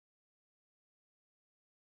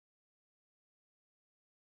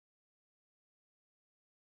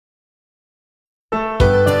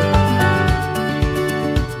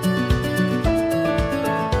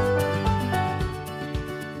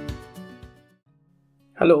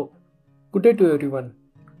Hello, good day to everyone,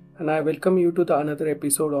 and I welcome you to the another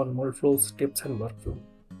episode on Moldflow's tips and workflow.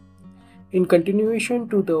 In continuation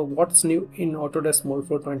to the What's New in Autodesk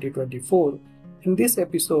Moldflow 2024, in this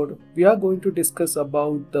episode we are going to discuss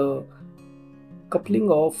about the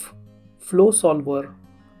coupling of flow solver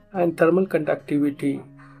and thermal conductivity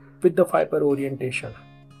with the fiber orientation.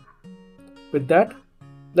 With that,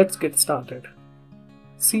 let's get started.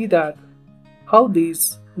 See that how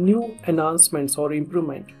these new enhancements or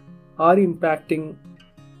improvement are impacting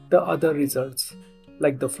the other results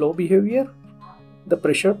like the flow behavior, the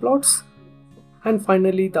pressure plots, and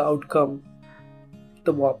finally the outcome,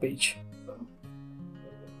 the warpage.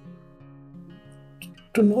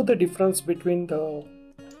 To know the difference between the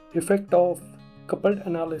effect of coupled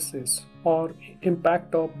analysis or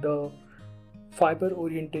impact of the fiber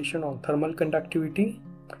orientation on thermal conductivity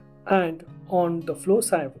and on the flow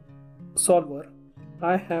solver,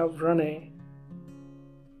 I have run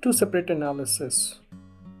two separate analysis.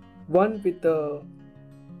 One with the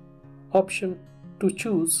option to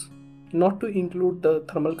choose not to include the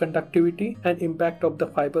thermal conductivity and impact of the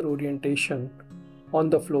fiber orientation on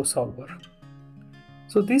the flow solver.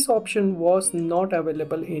 So this option was not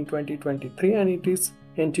available in 2023 and it is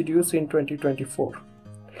introduced in 2024.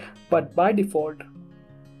 But by default,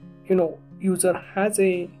 user has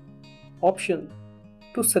a option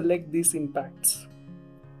to select these impacts,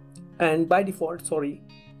 and by default,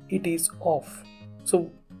 it is off.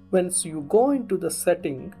 So once you go into the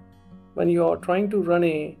setting, when you are trying to run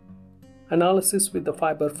a analysis with the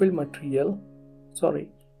fiber fill material,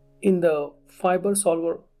 in the fiber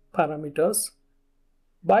solver parameters,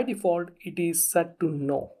 by default it is set to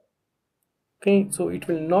no. Okay, so it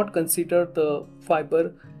will not consider the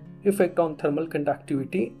fiber effect on thermal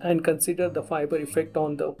conductivity and consider the fiber effect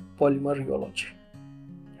on the polymer rheology.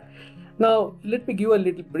 Now let me give a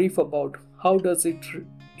little brief about how does it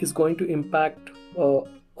is going to impact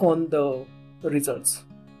on the results.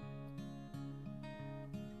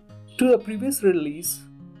 To the previous release,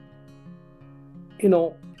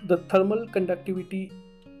 the thermal conductivity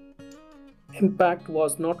impact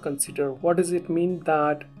was not considered. What does it mean?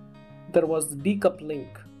 That there was decoupling,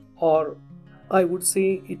 or I would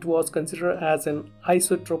say it was considered as an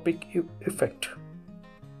isotropic effect.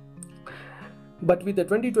 But with the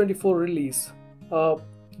 2024 release,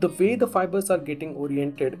 the way the fibers are getting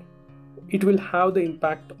oriented, it will have the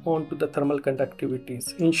impact onto the thermal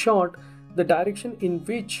conductivities. In short, the direction in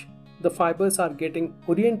which the fibers are getting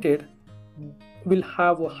oriented will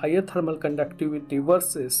have a higher thermal conductivity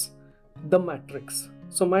versus the matrix.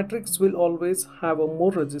 So matrix will always have a more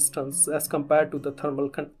resistance as compared to the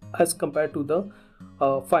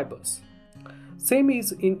fibers. Same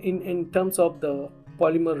is in terms of the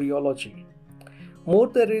polymer rheology. More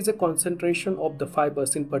there is a concentration of the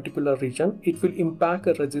fibers in particular region, it will impact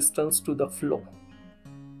a resistance to the flow,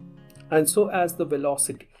 and so as the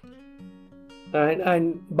velocity,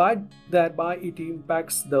 and thereby it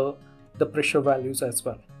impacts the pressure values as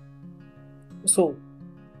well. So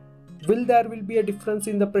will there be a difference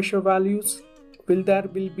in the pressure values? Will there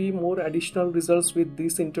be more additional results with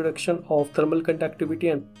this introduction of thermal conductivity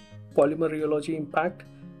and polymer rheology impact?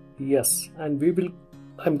 Yes, and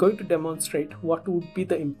I'm going to demonstrate what would be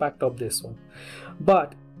the impact of this one.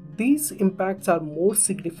 But these impacts are more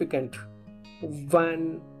significant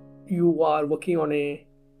when you are working on a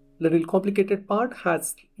little complicated part,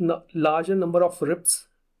 has larger number of rips,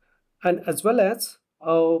 and as well as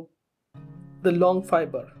the long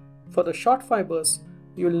fiber. For the short fibers,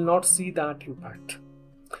 you will not see that impact.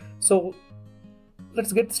 So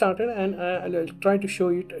let's get started, and I'll try to show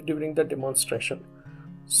it during the demonstration.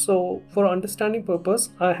 So for understanding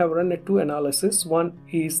purpose, I have run a two analysis. One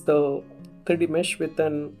is the 3D mesh with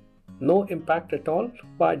no impact at all.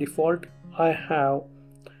 By default, I have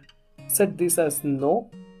set this as no.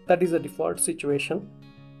 That is a default situation.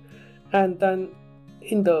 And then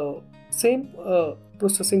in the same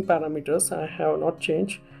processing parameters, I have not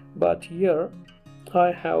changed, but here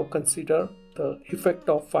I have considered the effect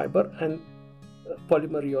of fiber and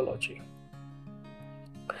polymer rheology.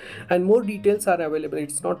 And more details are available.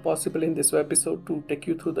 It's not possible in this episode to take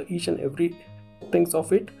you through each and every things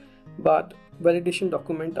of it, but validation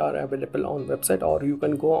documents are available on website, or you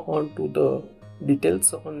can go on to the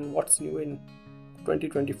details on what's new in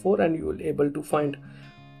 2024 and you will able to find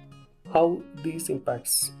how these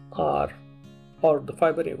impacts are, or the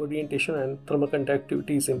fiber orientation and thermal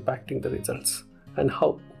conductivity is impacting the results, and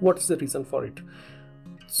what is the reason for it.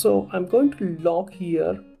 So I'm going to log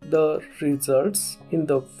here the results in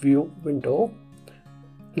the view window,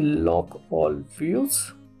 log all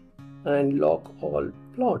views and log all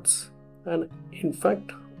plots, and in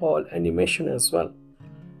fact all animation as well.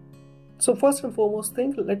 So first and foremost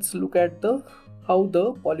thing, let's look at how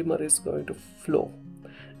the polymer is going to flow.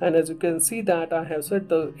 And as you can see that I have set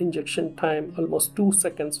the injection time almost 2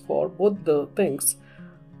 seconds for both the things.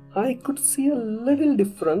 I could see a little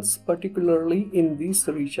difference, particularly in this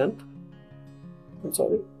region,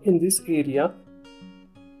 in this area,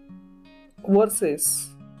 versus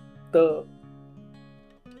the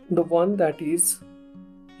one that is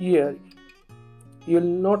here. You'll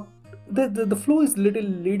not, the flow is little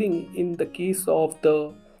leading in the case of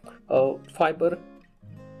the fiber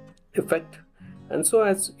effect. And so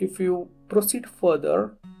as if you proceed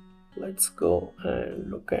further, let's go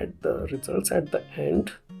and look at the results at the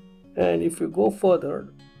end. And if you go further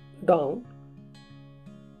down,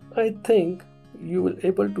 I think you will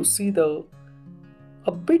able to see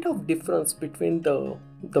a bit of difference between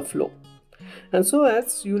the flow. And so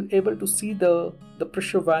as you'll able to see the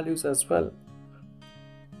pressure values as well,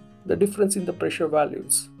 the difference in the pressure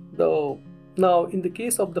values. Now in the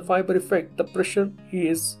case of the fiber effect, the pressure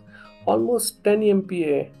is almost 10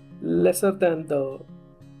 MPa lesser than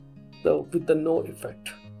with the no effect.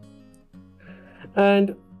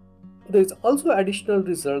 And there's also additional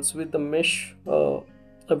results with the mesh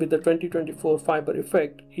with the 2024 fiber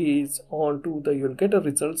effect is onto you'll get a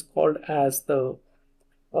results called as the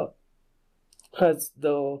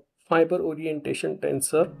fiber orientation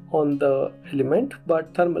tensor on the element,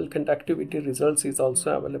 but thermal conductivity results is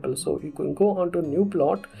also available. So you can go onto a new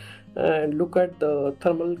plot and look at the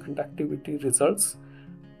thermal conductivity results.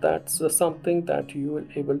 That's something that you will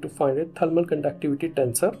able to find it, thermal conductivity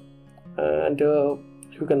tensor, and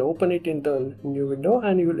you can open it in the new window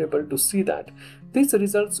and you will able to see that these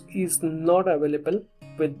results is not available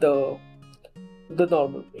with the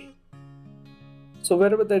normal way. So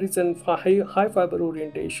wherever there is a high fiber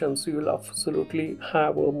orientation, so you will absolutely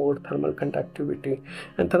have a more thermal conductivity,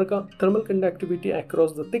 and thermal conductivity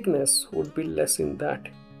across the thickness would be less in that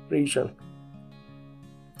region.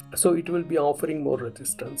 So it will be offering more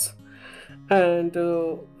resistance. And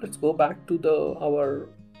let's go back to our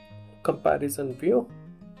comparison view.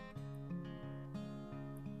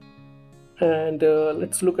 And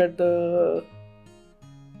let's look at the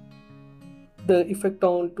effect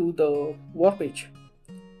on to the warpage.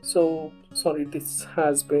 So sorry, this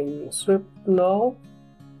has been swept now.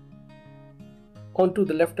 Onto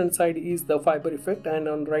the left hand side is the fiber effect, and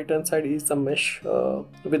on right hand side is the mesh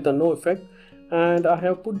with the no effect. And I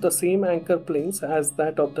have put the same anchor planes as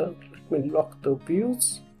that of the, let me lock the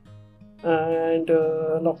views and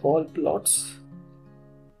lock all plots.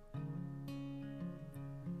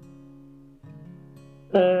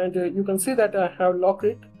 And you can see that I have locked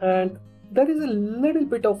it, and there is a little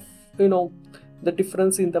bit of the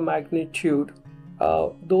difference in the magnitude,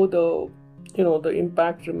 though the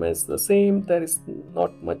impact remains the same. There is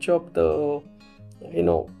not much of the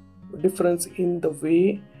difference in the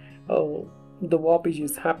way the warpage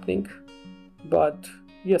is happening, but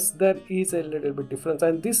yes, there is a little bit difference,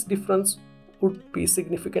 and this difference would be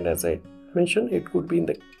significant. As I mentioned, it could be in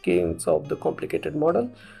the case of the complicated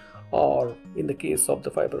model or in the case of the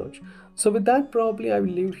fiber edge. So with that, probably I will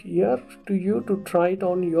leave here to you to try it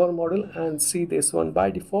on your model and see this one. By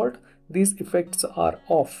default, these effects are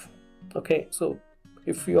off. Okay, so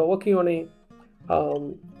if you are working on a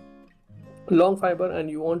long fiber and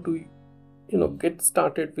you want to get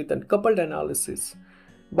started with a coupled analysis,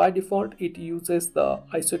 by default it uses the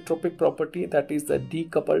isotropic property, that is the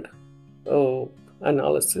decoupled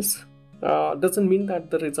analysis. Doesn't mean that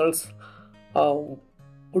the results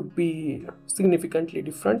would be significantly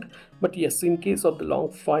different, but yes, in case of the long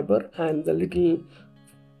fiber and the little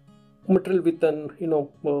material with a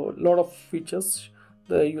lot of features,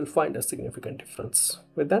 you'll find a significant difference.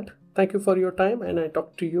 With that, thank you for your time, and I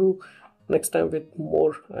talk to you next time with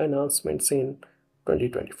more announcements in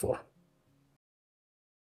 2024.